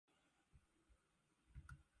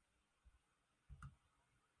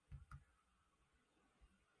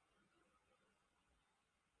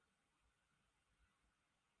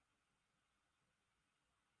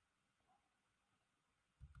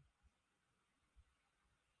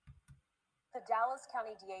The Dallas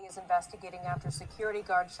County DA is investigating after security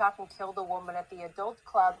guards shot and killed a woman at the adult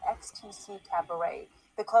club XTC Cabaret.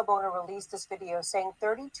 The club owner released this video saying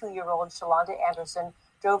 32-year-old Shalonda Anderson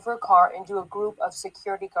drove her car into a group of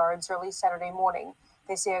security guards early Saturday morning.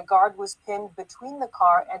 They say a guard was pinned between the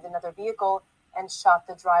car and another vehicle and shot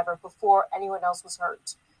the driver before anyone else was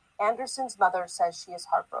hurt. Anderson's mother says she is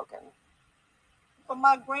heartbroken. For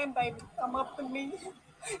my grandbaby come up to me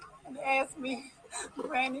and ask me,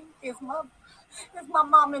 Granny, is my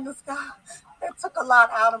mom in the sky? That took a lot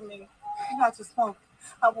out of me. And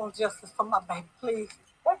I want justice for my baby, please.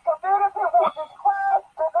 This community wants this class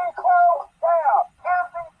to be closed down.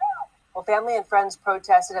 Well, family and friends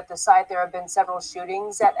protested at the site. There have been several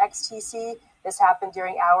shootings at XTC. This happened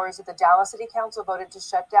during hours that the Dallas City Council voted to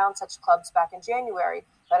shut down such clubs back in January,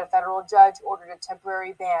 but a federal judge ordered a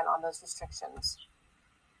temporary ban on those restrictions.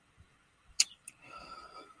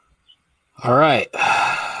 All right.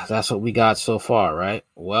 That's what we got so far, right?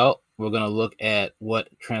 Well, we're going to look at what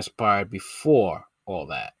transpired before all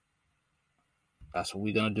that. That's what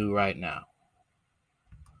we're going to do right now.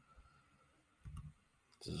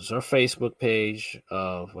 This is her Facebook page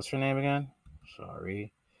of, what's her name again?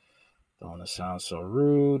 Sorry. Don't want to sound so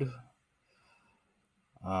rude.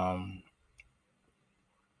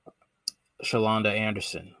 Shalonda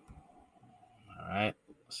Anderson. All right.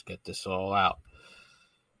 Let's get this all out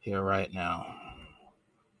here right now.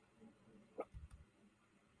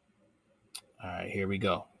 All right, here we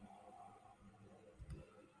go.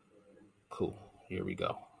 Cool. Here we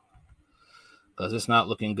go. Because it's not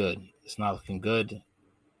looking good. It's not looking good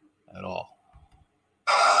at all.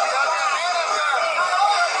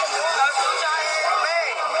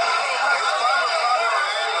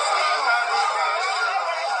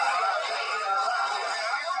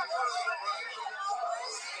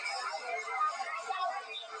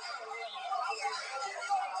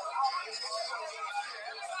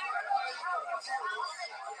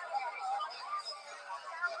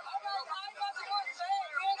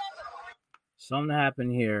 Something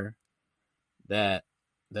happened here that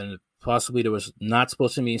then possibly there was not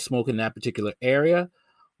supposed to be smoke in that particular area,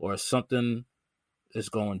 or something is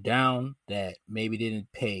going down that maybe didn't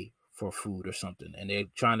pay for food or something, and they're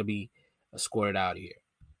trying to be escorted out of here.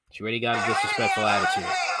 She already got a disrespectful attitude.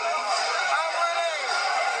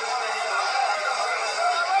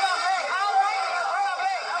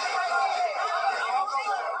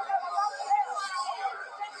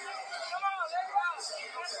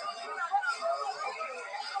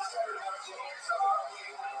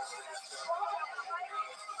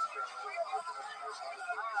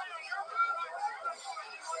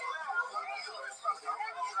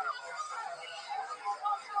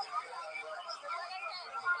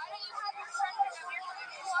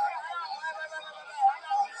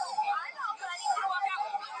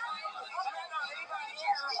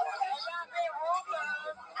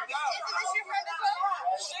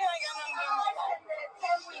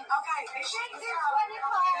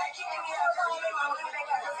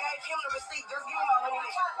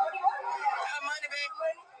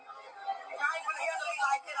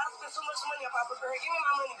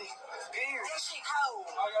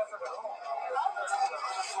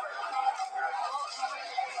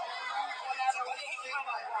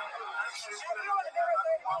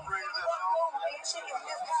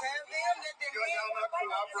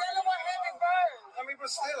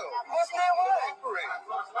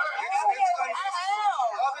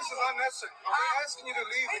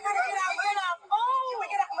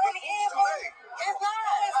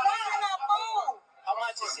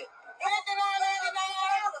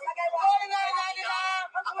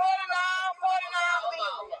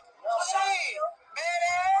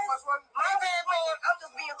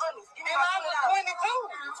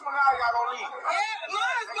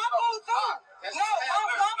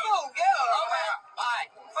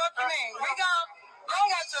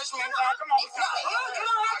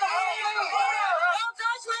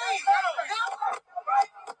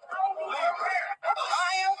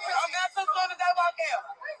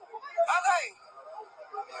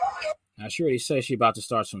 Now, she already says she's about to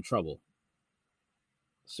start some trouble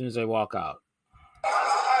as soon as they walk out.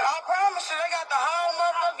 I promise you, they got the whole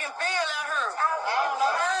motherfucking field out here.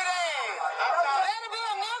 Heard that? Let it be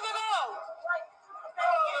a nigga, though.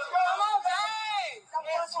 Come on, guys.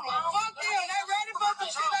 Fuck them. They ready for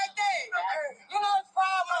some shit like that. You know it's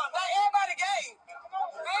problem. Everybody gay.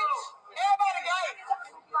 Bitch, everybody gay.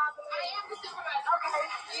 Okay.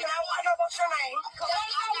 You know, I know what's your name.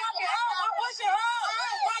 I'm pushing her.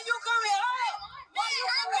 Why you coming up? Why you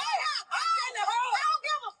coming up? I'm in the hole. I don't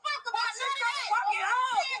give a fuck about your name. Walking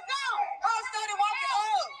up. I'm steady walking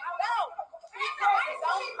up.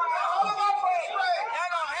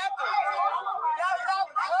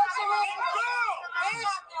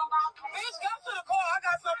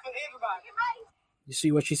 You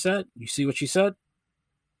see what she said? You see what she said?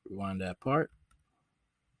 Rewind that part.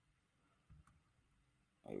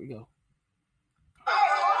 There we go. Bitch,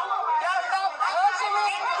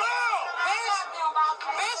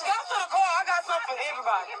 go to the car. I got something for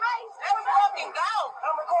everybody. Let's fucking go.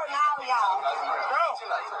 I'm recording all of y'all. Bro.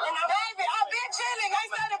 And baby, I've been chilling. They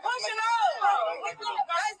started pushing up. If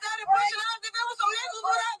there was some niggas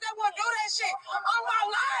without that would do that shit on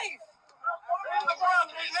my life.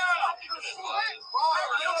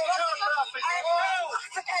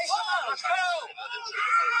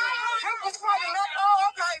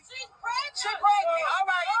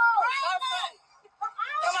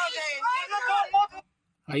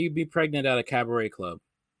 How you be pregnant at a cabaret club?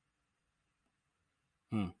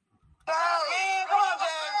 Man, come on,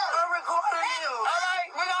 James. I'm recording you. All right,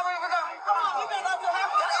 we got. Come on, that's a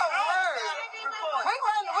word. We put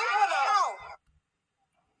on.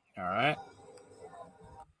 All right.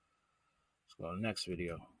 Let's go to the next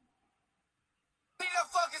video. Be that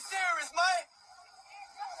fucking serious, man.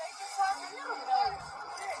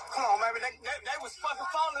 Come on, baby. They was fucking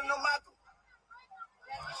falling no matter.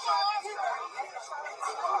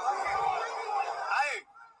 Hey.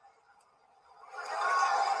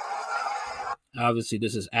 Obviously,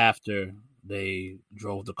 this is after they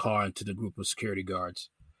drove the car into the group of security guards.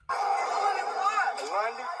 Lundy, my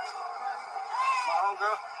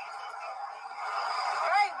homegirl.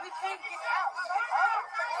 Hey, we can't get out.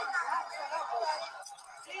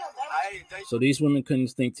 So these women couldn't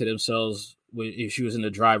think to themselves, if she was in the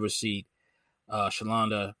driver's seat,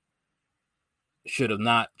 Shalonda should have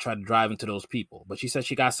not tried to drive into those people. But she said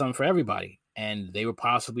she got something for everybody, and they were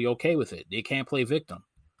possibly okay with it. They can't play victim.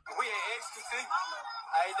 We in ecstasy.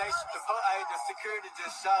 The security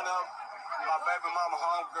just shot up my baby mama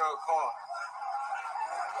homegirl car.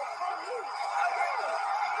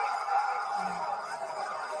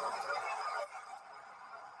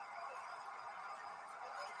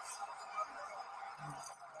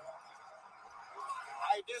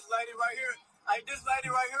 This lady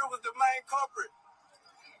right here was the main culprit.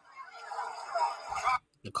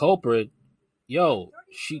 The culprit,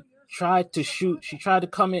 she tried to shoot. She tried to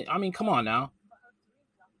come in. I mean, come on now.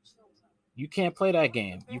 You can't play that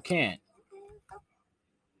game. You can't.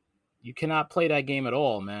 You cannot play that game at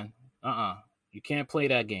all, man. You can't play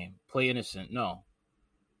that game. Play innocent. No.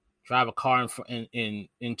 Drive a car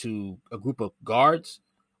into a group of guards,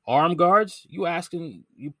 armed guards. You asking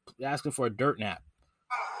for a dirt nap.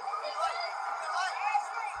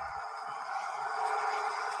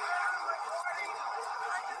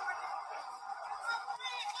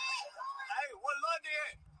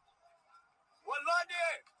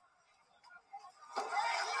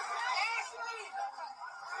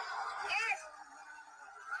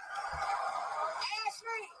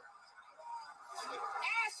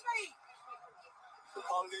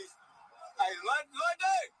 Police. Hey, Lundy!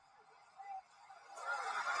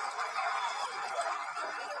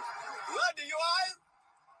 Lundy, you alright?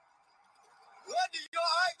 Lundy, you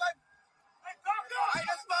alright, baby? Hey,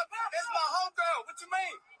 that's my homegirl. What you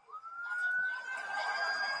mean?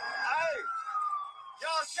 Hey,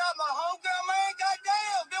 y'all shot my homegirl, man?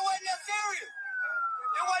 Goddamn, it wasn't that serious.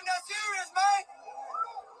 It wasn't that serious, man.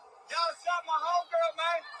 Y'all shot my homegirl,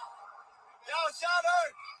 man. Y'all shot her.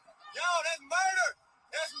 Yo, that's murder.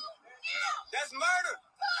 That's murder.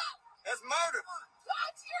 That's murder.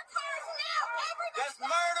 That's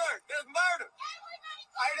murder. That's murder.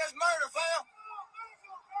 Hey, that's murder, fam.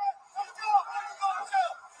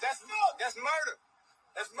 That's murder.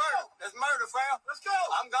 That's murder. That's murder, fam. Let's go.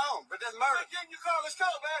 I'm gone, but that's murder. Get in your car. Let's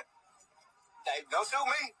go, man. Hey, don't shoot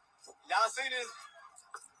me. Y'all see this?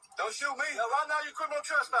 Don't shoot me. No, right now you're criminal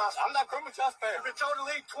trespass. I'm not criminal trespass. You've been told to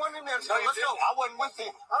leave 20 minutes ago. No, let's go. I wasn't with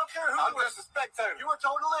him. I don't care who you were. I'm just a spectator. You were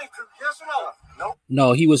told to leave. Yes or no? Nope.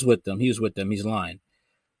 No, he was with them. He's lying.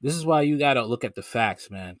 This is why you got to look at the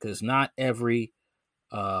facts, man, because not every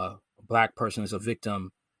black person is a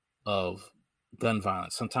victim of gun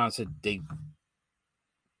violence. Sometimes they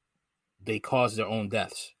cause their own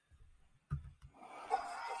deaths.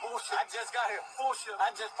 Bullshit. I just got here. Bullshit.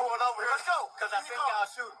 I just pulled over here. Let's go. Because I think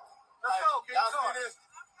y'all shooting. Let's go. Y'all see this?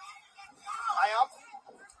 I am.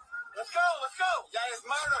 Let's go. Let's go. Yeah, it's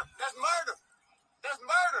murder. That's murder. That's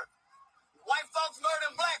murder. White folks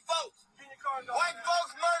murdering black folks. White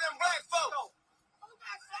folks murdering black folks.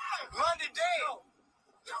 Lundy dead.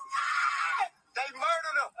 They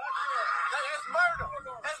murdered him. That's murder.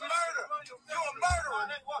 That's murder. You a murderer.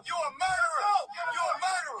 You a murderer. You a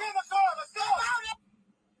murderer. Get in the car. Let's go.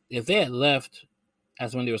 If they had left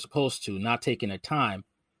as when they were supposed to, not taking their time,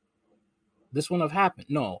 this wouldn't have happened.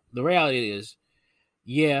 No, the reality is,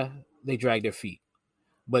 yeah, they dragged their feet.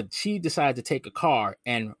 but she decided to take a car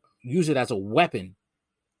and use it as a weapon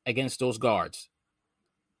against those guards.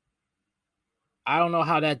 I don't know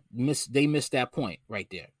how they missed that point right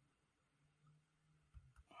there.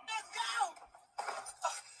 Let's go!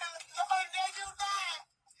 Lord, there you die.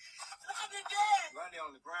 Lonnie dead. Lonnie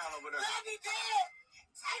on the ground over there. Lonnie dead.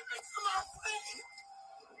 Take me to my friend.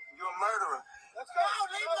 You're a murderer. Let's go. No,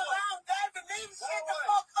 leave me alone, David. Leave shit the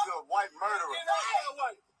fuck up. You're a white murderer. Now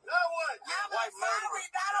what? You're a white murderer.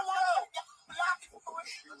 I don't want to block it for it.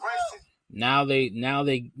 You racist. Now they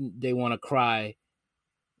want to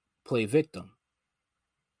play victim.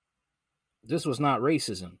 This was not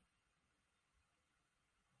racism.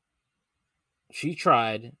 She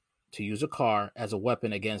tried to use a car as a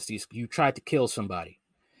weapon against these. You tried to kill somebody,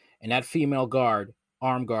 and that female guard,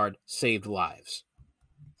 armed guard, saved lives.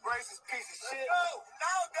 Racist piece of shit. No,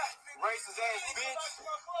 racist ass bitch.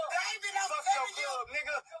 David, I'm fuck your club,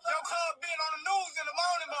 nigga. Your club been on the news in the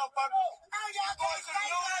morning, motherfucker. You going to the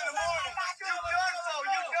news in the morning.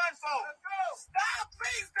 You done for. Stop,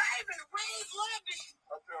 please, David. Where's Lindy?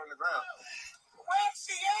 Up here on the ground. Where's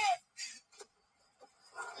she at?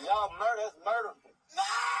 Y'all murder. That's murder. No!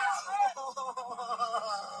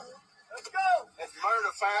 Let's go. That's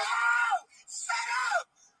murder, fam. No! Shut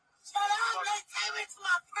up! Shut up! Take me to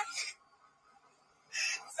my friend.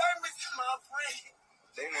 Take me to my friend.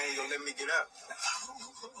 They ain't gonna let me get up.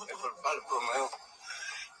 They probably put my help.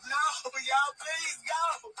 No, y'all, please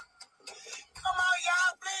go. Come on,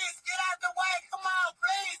 y'all, please get out the way. Come on,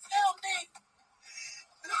 please help me.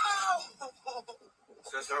 No.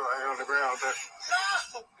 That's her right here on the ground there.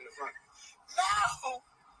 No. In the front. No.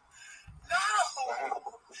 No.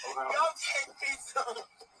 Don't take me to.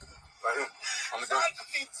 Right here on the ground.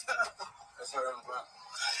 Take me to. That's her on the ground.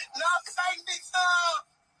 No, take me to.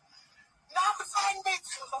 No, take me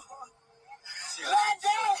to. She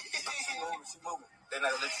moving. They're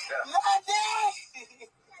not gonna let you down.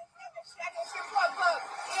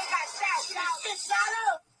 She shot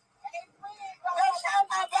up. They shot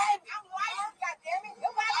my baby. I'm white. Goddammit. We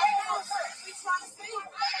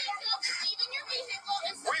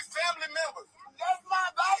family members. That's my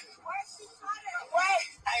baby.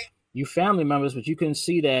 Wait. You family members, but you can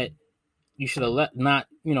see that you should have not,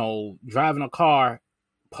 driving a car,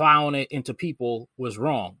 plowing it into people was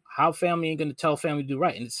wrong. How family ain't going to tell family to do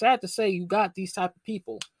right? And it's sad to say you got these type of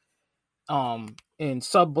people in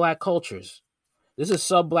sub-black cultures. This is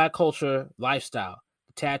sub-black culture lifestyle.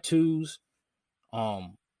 Tattoos,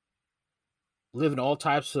 living all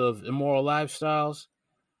types of immoral lifestyles,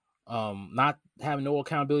 not having no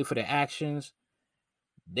accountability for their actions.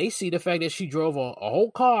 They see the fact that she drove a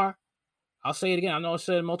whole car. I'll say it again. I know I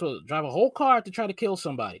said multiple. Drive a whole car to try to kill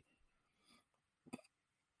somebody.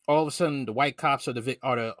 All of a sudden, the white cops are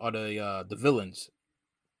the villains.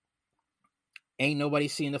 Ain't nobody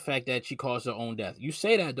seeing the fact that she caused her own death. You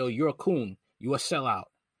say that though, you're a coon. You a sellout.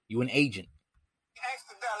 You an agent. Ask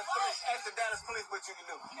the Dallas police. Ask the Dallas police what you can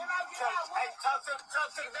do. Talk to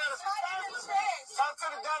the Dallas police. Talk to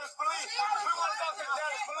the Dallas police. We want to talk to the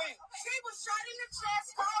Dallas police. She was shot in the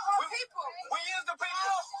chest. Call people. We use the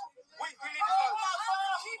people. We need to talk.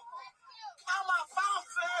 Call my phone,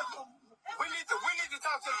 sir. We need to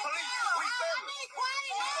talk to the police. We family.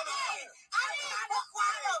 I need to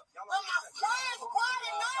quiet. When my friends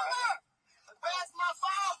quiet number. Where's my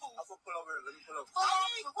phone? I'm gonna pull over here. Let me pull over. I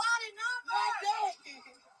need quiet number.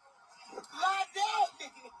 My daddy.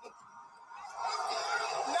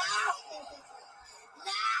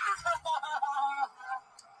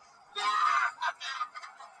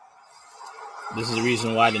 This is the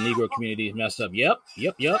reason why the Negro community is messed up. Yep.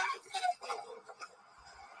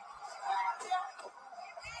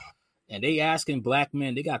 And they asking black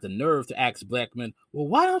men, they got the nerve to ask black men, well,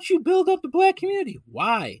 why don't you build up the black community?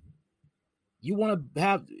 Why? You want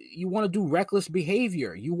to do reckless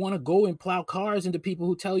behavior. You want to go and plow cars into people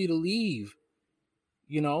who tell you to leave,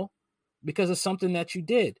 because of something that you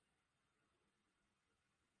did.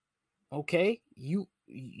 Okay? You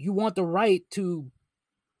want the right to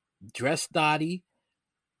dress dotty,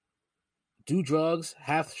 do drugs,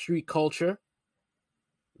 have street culture,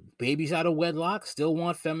 babies out of wedlock, still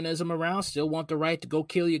want feminism around, still want the right to go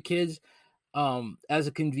kill your kids as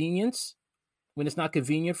a convenience when it's not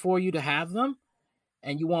convenient for you to have them,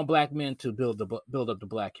 and you want black men to build up the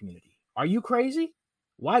black community. Are you crazy?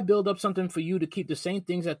 Why build up something for you to keep the same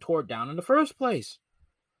things that tore it down in the first place?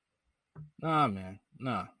 Nah, man.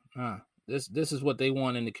 Nah. This is what they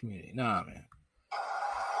want in the community. Nah, man. All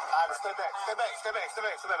right, step back. Step back.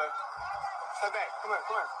 Come here.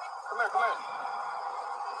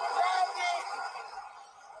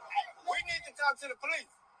 We need to talk to the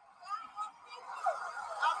police.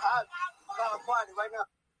 call party right now.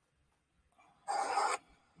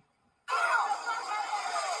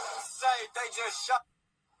 Say they just shot.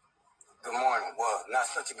 Good morning. Well, not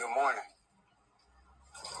such a good morning.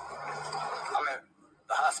 I'm at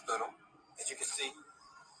the hospital, as you can see.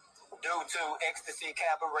 Due to Ecstasy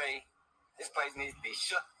Cabaret, this place needs to be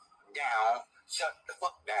shut down. Shut the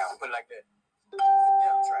fuck down. Put it like that. It's a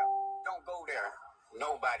death trap. Don't go there.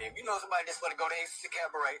 Nobody. If you know somebody that's going to go to Ecstasy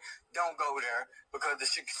Cabaret, don't go there because the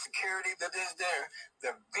security that is there,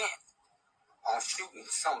 they're bent on shooting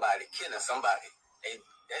somebody, killing somebody.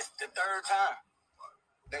 That's the third time.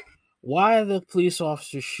 Why are the police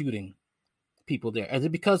officers shooting people there? Is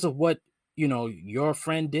it because of what, your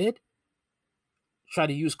friend did? Try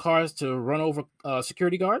to use cars to run over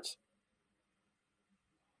security guards?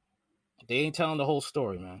 They ain't telling the whole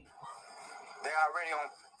story, man. They're already on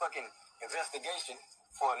fucking investigation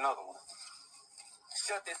for another one.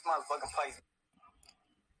 Shut this motherfucking place.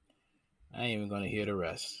 I ain't even gonna hear the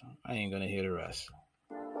rest.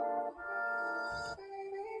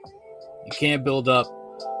 You can't build up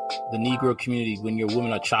the Negro community when your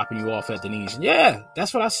women are chopping you off at the knees. Yeah,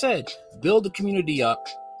 that's what I said. Build the community up,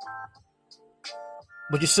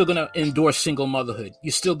 but you're still going to endorse single motherhood.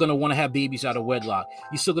 You're still going to want to have babies out of wedlock.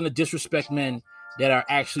 You're still going to disrespect men that are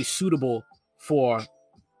actually suitable for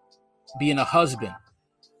being a husband,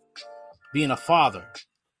 being a father.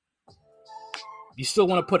 You still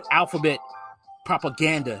want to put alphabet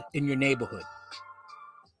propaganda in your neighborhood.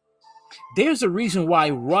 There's a reason why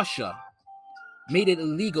Russia made it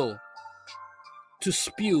illegal to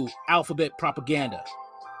spew alphabet propaganda.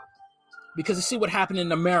 Because you see what happened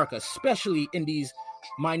in America, especially in these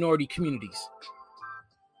minority communities.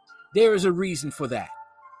 There is a reason for that.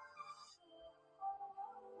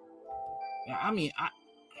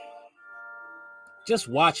 Just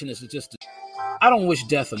watching this is just... I don't wish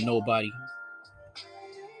death on nobody.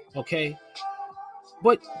 Okay?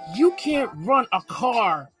 But you can't run a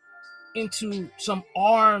car into some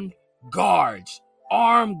armed guards,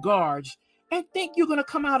 and think you're going to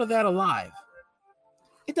come out of that alive.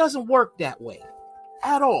 It doesn't work that way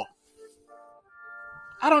at all.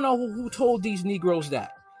 I don't know who told these Negroes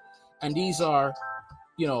that. And these are,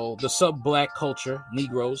 the sub-black culture,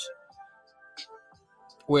 Negroes,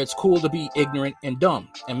 where it's cool to be ignorant and dumb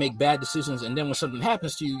and make bad decisions. And then when something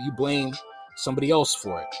happens to you, you blame somebody else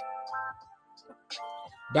for it.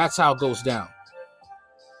 That's how it goes down.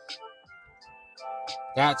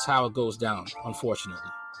 Unfortunately.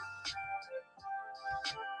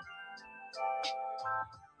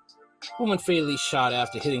 Woman fatally shot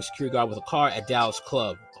after hitting security guard with a car at Dallas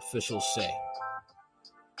club, officials say.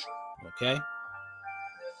 Okay?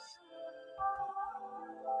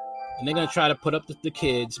 And they're gonna try to put up the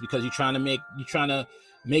kids because you're trying to make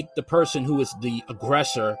the person who is the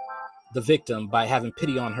aggressor the victim by having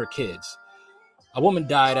pity on her kids. A woman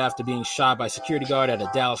died after being shot by a security guard at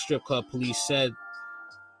a Dallas strip club. Police said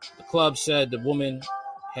the club said the woman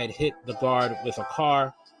had hit the guard with a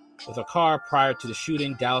car prior to the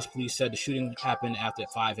shooting. Dallas police said the shooting happened after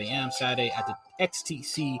 5 a.m. Saturday at the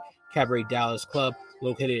XTC Cabaret Dallas Club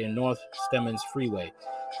located in North Stemmons Freeway.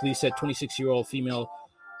 Police said 26-year-old female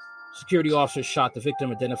security officer shot the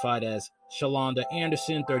victim, identified as Shalonda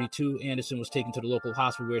Anderson, 32. Anderson was taken to the local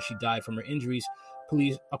hospital where she died from her injuries.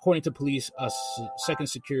 According to police, a second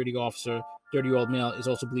security officer, 30-year-old male, is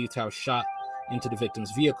also believed to have shot into the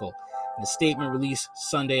victim's vehicle. In a statement released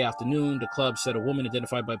Sunday afternoon, the club said a woman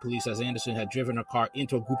identified by police as Anderson had driven her car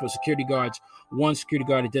into a group of security guards. One security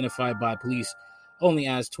guard identified by police only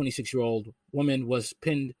as 26-year-old woman was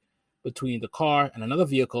pinned between the car and another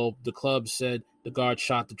vehicle. The club said the guard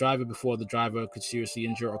shot the driver before the driver could seriously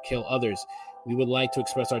injure or kill others. We would like to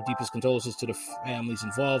express our deepest condolences to the families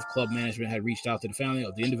involved. Club management had reached out to the family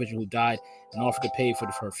of the individual who died and offered to pay for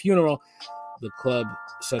her funeral. The club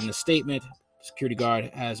said in a statement, security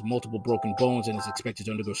guard has multiple broken bones and is expected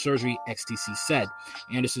to undergo surgery, XTC said.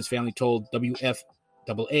 Anderson's family told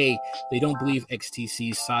WFAA they don't believe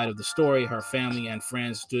XTC's side of the story. Her family and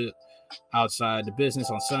friends stood outside the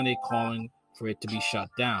business on Sunday calling for it to be shut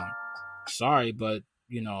down. Sorry, but,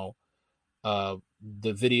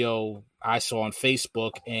 the video I saw on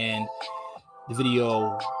Facebook and the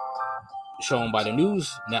video shown by the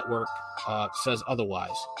news network says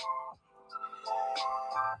otherwise.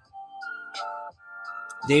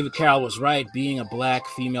 David Carroll was right. Being a black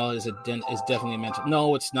female is definitely a mental...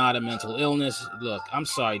 No, it's not a mental illness. Look, I'm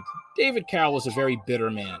sorry. David Carroll was a very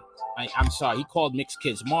bitter man. I'm sorry. He called mixed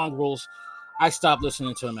kids mongrels. I stopped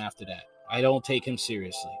listening to him after that. I don't take him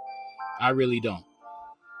seriously. I really don't.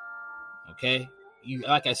 Okay?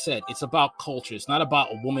 Like I said, it's about culture. It's not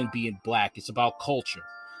about a woman being black. It's about culture.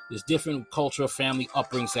 There's different cultural family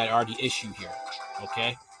upbringings that are the issue here.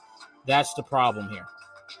 Okay? That's the problem here.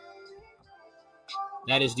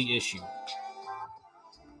 That is the issue.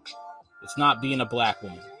 It's not being a black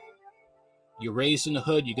woman. You're raised in the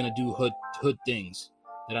hood, you're going to do hood things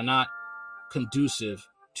that are not conducive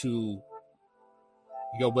to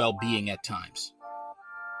your well-being at times.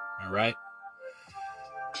 All right?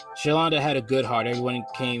 Shalonda had a good heart. Everyone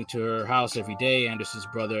came to her house every day, Anderson's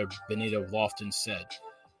brother Benito Lofton said.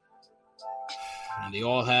 And they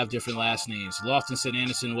all have different last names. Lofton said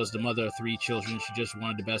Anderson was the mother of 3 children. She just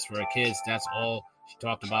wanted the best for her kids. That's all she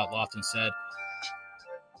talked about, Lofton said.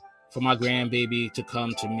 For my grandbaby to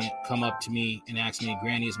come up to me and ask me,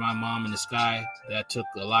 Granny is my mom in the sky. That took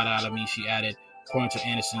a lot out of me, she added. According to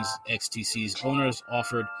Anderson's XTC's owners,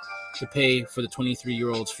 offered to pay for the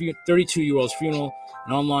 32-year-old's funeral.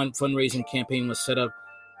 An online fundraising campaign was set up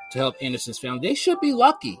to help Anderson's family. They should be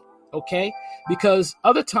lucky, okay? Because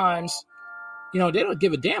other times, they don't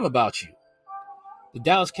give a damn about you. The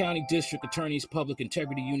Dallas County District Attorney's Public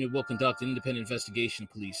Integrity Unit will conduct an independent investigation,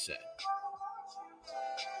 police said.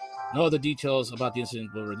 No other details about the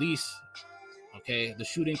incident were released. Okay, the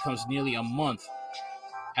shooting comes nearly a month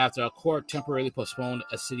after a court temporarily postponed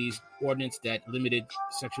a city's ordinance that limited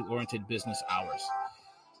sexually oriented business hours.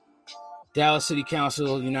 Dallas City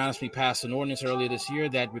Council unanimously passed an ordinance earlier this year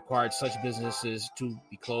that required such businesses to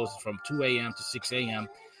be closed from 2 a.m. to 6 a.m.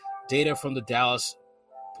 Data from the Dallas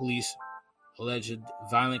police alleged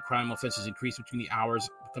violent crime offenses increased between the hours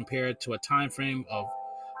compared to a time frame of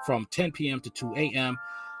from 10 p.m. to 2 a.m.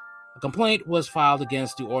 A complaint was filed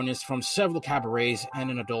against the ordinance from several cabarets and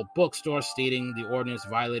an adult bookstore, stating the ordinance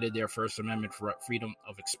violated their First Amendment freedom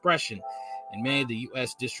of expression. In May, the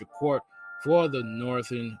U.S. District Court for the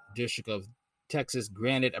Northern District of Texas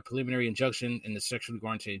granted a preliminary injunction in the sexually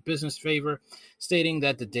oriented business favor, stating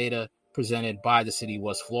that the data presented by the city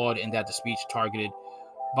was flawed and that the speech targeted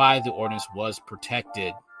by the ordinance was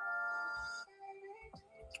protected.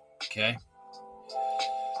 Okay.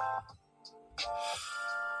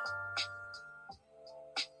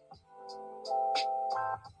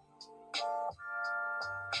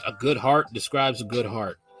 A good heart describes a good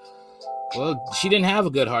heart. Well, she didn't have a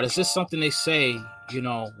good heart. It's just something they say,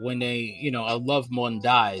 when a loved one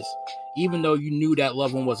dies, even though you knew that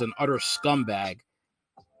loved one was an utter scumbag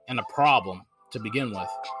and a problem to begin with.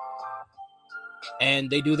 And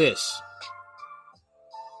they do this.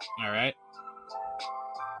 All right.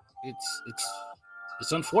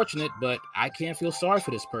 It's unfortunate, but I can't feel sorry for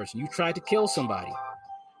this person. You tried to kill somebody.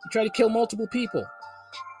 You tried to kill multiple people.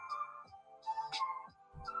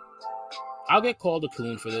 I'll get called a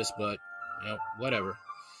coon for this, but, whatever.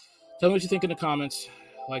 Tell me what you think in the comments.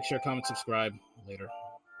 Like, share, comment, subscribe. Later.